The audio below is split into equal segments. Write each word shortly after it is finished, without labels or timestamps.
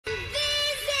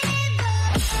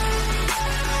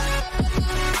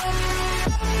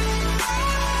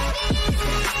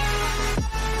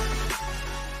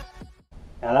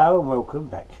Hello and welcome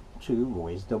back to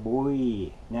Roy's the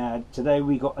Boy. Now today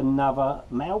we got another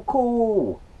mail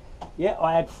call. Yeah,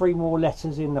 I had 3 more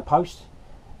letters in the post,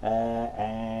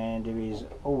 and there is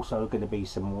also going to be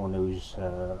some more news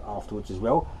afterwards as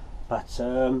well. But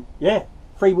yeah,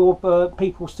 3 more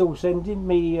people still sending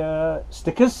me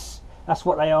stickers. That's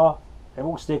what they are. They're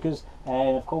all stickers,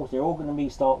 and of course they're all going to be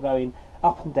start going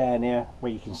up and down there,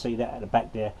 where you can see that at the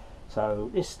back there.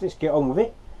 So let's get on with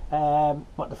it.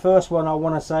 But the first one I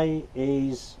want to say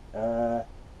is a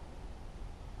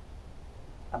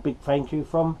big thank you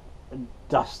from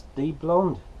Dusty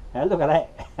Blonde. Now look at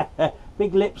that.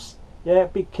 Big lips, yeah,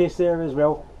 big kiss there as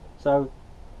well. So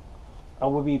I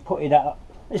will be putting that up.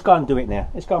 Let's go and do it now.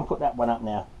 Let's go and put that one up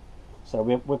now. So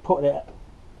we'll put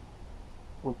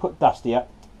Dusty up.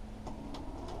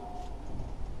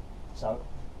 So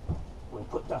we'll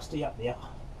put Dusty up there.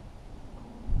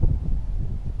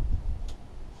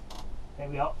 There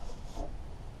we are.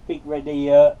 Big ready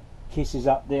kisses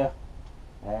up there.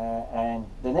 And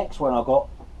the next one I got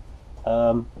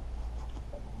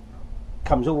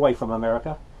comes all the way from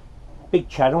America. Big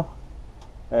channel,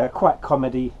 quite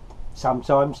comedy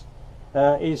sometimes,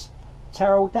 is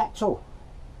Pterodactyl.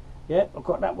 Yeah, I've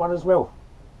got that one as well.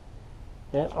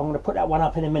 Yeah, I'm going to put that one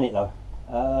up in a minute though.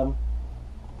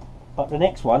 But the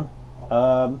next one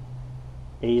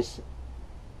is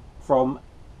from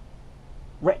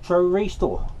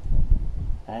Retrorestore,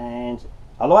 and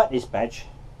I like this badge.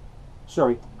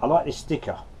 Sorry, I like this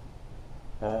sticker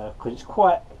because it's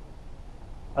quite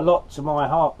a lot to my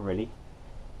heart, really.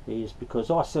 Is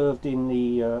because I served in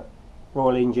the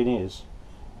Royal Engineers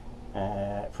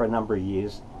for a number of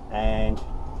years, and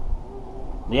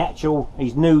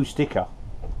his new sticker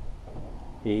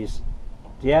is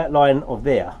the outline of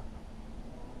there,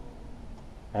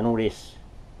 and all this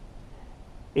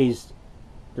is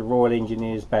the Royal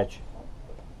Engineers badge.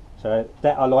 So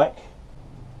that I like.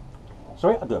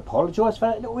 Sorry, I do apologise for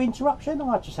that little interruption.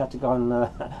 I just had to go and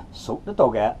sort the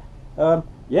dog out.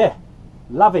 Yeah,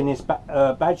 loving this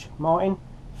badge, Martin.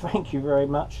 Thank you very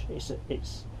much. It's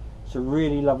a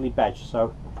really lovely badge.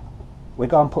 So we're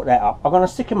going to put that up. I'm going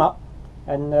to stick him up,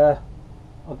 and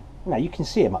now you can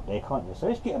see him up there, can't you? So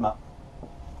let's get him up.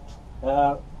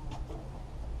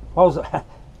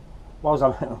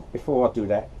 Before I do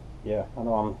that, yeah, I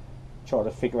know I'm trying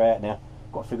to figure out now.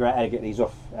 Got to figure out how to get these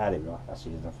off. Ah, there we are. That's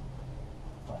easy enough.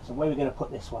 Right, so where are we going to put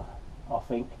this one? I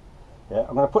think. Yeah,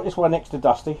 I'm going to put this one next to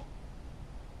Dusty.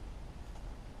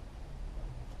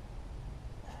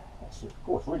 That's of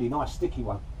course really nice sticky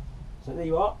one. So there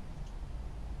you are.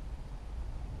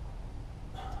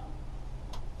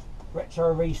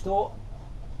 Retrorestore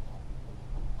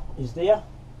is there,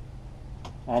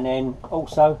 and then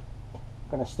also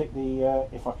I'm going to stick the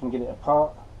if I can get it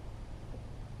apart.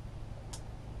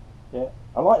 Yeah,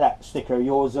 I like that sticker of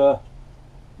yours,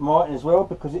 Martin, as well,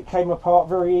 because it came apart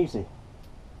very easy.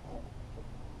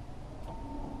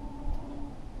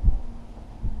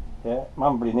 Yeah,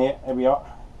 mumbling here. There we are.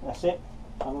 That's it.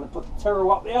 I'm going to put the Terror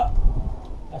up there.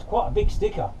 That's quite a big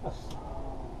sticker.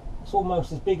 That's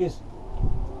almost as big as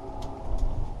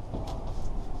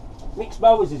Mixed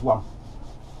Mowers is one.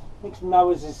 Mixed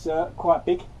Mowers is quite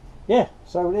big. Yeah,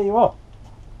 so there you are.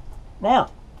 Now,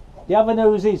 the other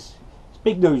news is, it's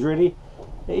big news really.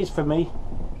 It is for me.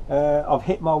 I've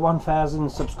hit my 1,000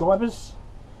 subscribers,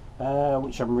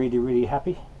 which I'm really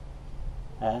happy.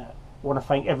 I want to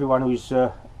thank everyone who's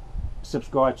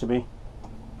subscribed to me.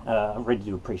 I really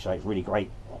do appreciate it. It's really great.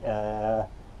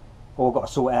 All I've got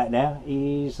to sort out now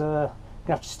is going to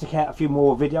have to stick out a few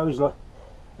more videos, like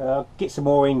get some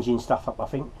more engine stuff up, I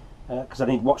think, because I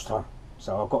need watch time.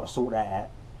 So I've got to sort that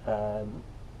out.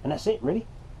 And that's it really.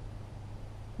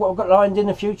 What I've got lined in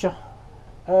the future,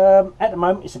 at the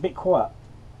moment it's a bit quiet,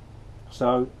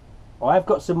 so I have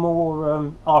got some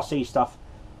more RC stuff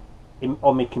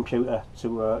on my computer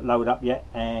to load up yet,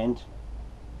 and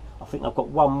I think I've got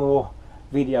one more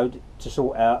video to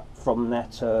sort out from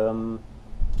that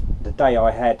the day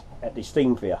I had at the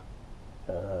steam fair.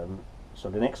 So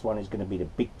the next one is going to be the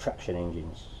big traction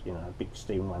engines, you know, big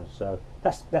steam ones. So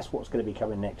that's what's going to be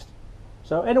coming next.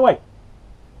 So anyway,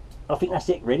 I think that's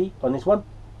it really on this one.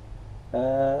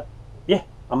 Yeah,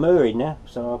 I'm hurried now,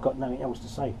 so I've got nothing else to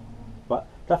say. But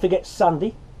don't forget,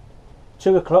 Sunday,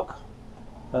 2 o'clock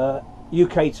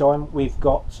UK time, we've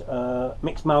got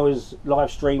Mixed Mowers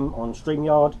live stream on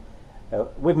StreamYard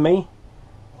with me,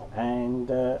 and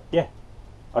yeah,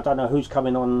 I don't know who's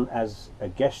coming on as a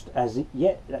guest as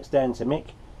yet. That's down to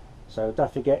Mick. So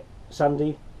don't forget,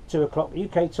 Sunday, 2 o'clock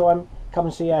UK time, come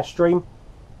and see our stream.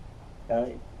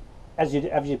 As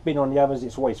you've been on the others,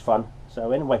 it's always fun.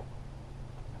 So anyway,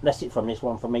 that's it from this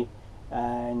one for me.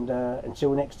 And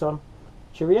until next time,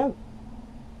 cheerio.